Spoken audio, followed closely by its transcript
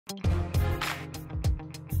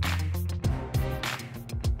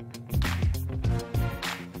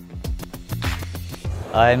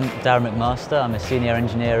I'm Darren McMaster, I'm a senior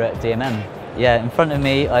engineer at DMM. Yeah, in front of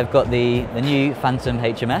me I've got the new PHANTOM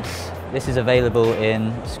HMS. This is available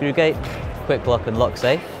in screwgate, quick lock and lock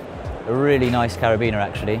safe. A really nice carabiner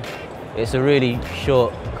actually. It's a really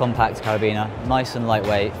short, compact carabiner, nice and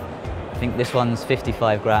lightweight. I think this one's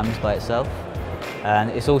 55 grams by itself. And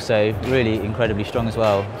it's also really incredibly strong as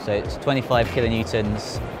well. So it's 25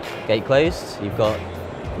 kilonewtons gate closed. You've got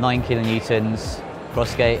 9 kilonewtons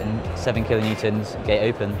cross gate and 7 kilonewtons gate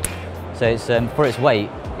open. So it's, for its weight,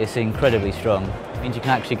 it's incredibly strong. It means you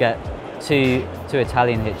can actually get two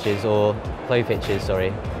Italian hitches or clove hitches,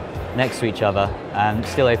 sorry, next to each other and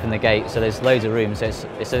still open the gate. So there's loads of room. So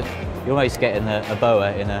you're almost getting a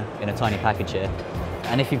boa in a tiny package here.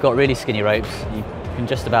 And if you've got really skinny ropes, you can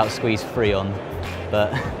just about squeeze 3 on.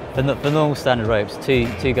 But for normal standard ropes,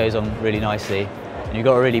 two goes on really nicely. And you've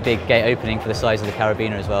got a really big gate opening for the size of the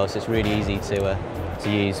carabiner as well, so it's really easy to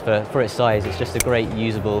use. For its size, it's just a great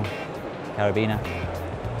usable carabiner.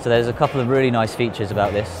 So there's a couple of really nice features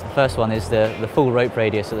about this. The first one is the full rope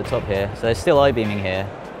radius at the top here. So there's still I-beaming here,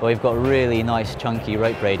 but we've got a really nice chunky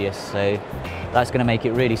rope radius, so that's going to make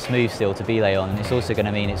it really smooth still to belay on, and it's also going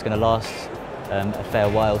to mean it's going to last a fair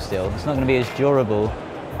while still. It's not going to be as durable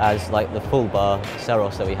as like the full bar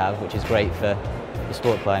Seros that we have, which is great for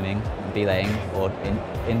sport climbing and belaying or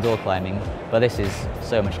indoor climbing, but this is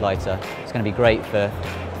so much lighter. It's going to be great for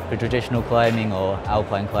traditional climbing or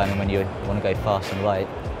alpine climbing when you want to go fast and light.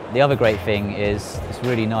 The other great thing is this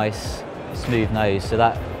really nice smooth nose, so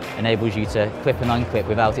that enables you to clip and unclip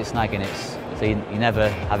without it snagging it. So you're never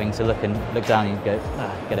having to look down and go,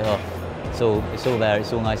 get it off. It's all there,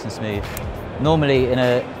 it's all nice and smooth. Normally in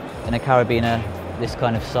a carabiner this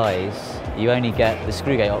kind of size, you only get the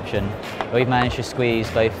screw gate option. We've managed to squeeze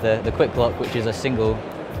both the quick lock, which is a single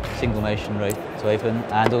motion rope to open,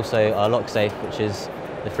 and also our lock safe, which is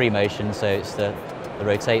the free motion, so it's the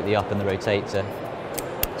rotate, the up and the rotate to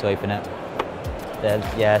open it.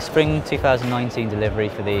 Yeah, spring 2019 delivery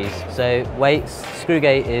for these. So weights, screw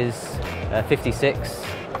gate is 56,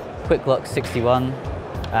 quick lock 61,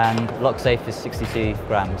 and lock safe is 62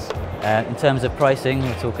 grams. In terms of pricing,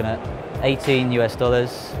 we're talking at $18 US,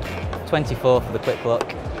 24 for the quick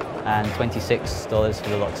lock, and $26 for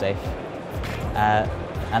the lock safe.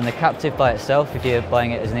 And the Captiv by itself, if you're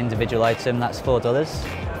buying it as an individual item, that's $4.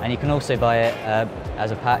 And you can also buy it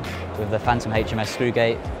as a pack with the PHANTOM HMS screw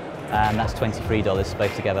gate, and that's $23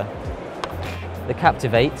 both together. The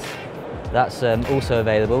Captiv8, that's also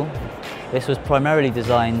available. This was primarily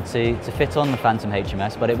designed to fit on the PHANTOM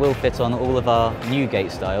HMS, but it will fit on all of our new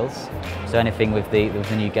gate styles, so anything with the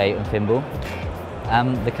new gate and thimble.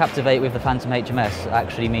 The Captiv8 with the PHANTOM HMS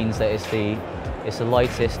actually means that it's the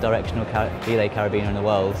lightest directional belay carabiner in the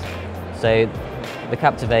world. So the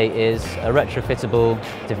Captiv8 is a retrofittable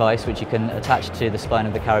device which you can attach to the spine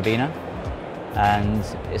of the carabiner, and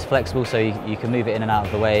it's flexible so you can move it in and out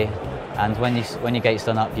of the way, and when your gate's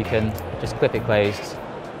done up you can just clip it closed,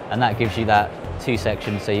 and that gives you that 2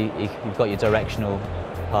 sections, so you've got your directional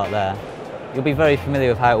part there. You'll be very familiar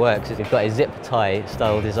with how it works. You've got a zip tie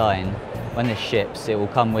style design. When this ships, it will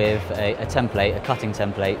come with a template, a cutting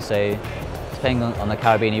template, so depending on the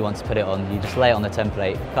carabiner you want to put it on, you just lay it on the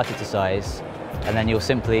template, cut it to size, and then you'll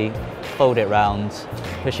simply fold it round,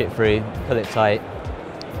 push it through, pull it tight.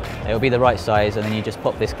 It will be the right size, and then you just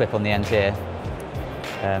pop this clip on the end here.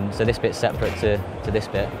 So this bit's separate to this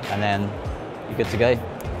bit, and then you're good to go.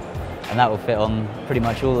 And that will fit on pretty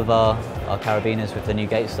much all of our carabiners with the new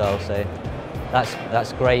gate style. So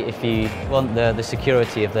that's great if you want the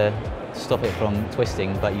security of to stop it from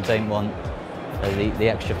twisting, but you don't want the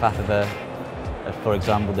extra faff of, for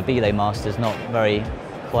example, the belay master's not very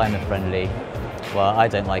climber friendly. Well, I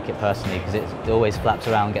don't like it personally because it always flaps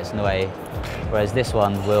around, gets in the way. Whereas this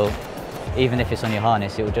one will, even if it's on your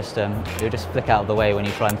harness, it will just flick out of the way when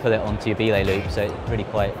you try and pull it onto your belay loop, so it's really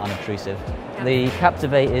quite unobtrusive. The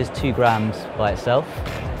Captiv8 is 2 grams by itself,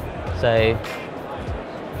 so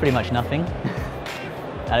pretty much nothing.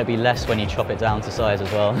 And it'll be less when you chop it down to size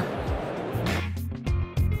as well.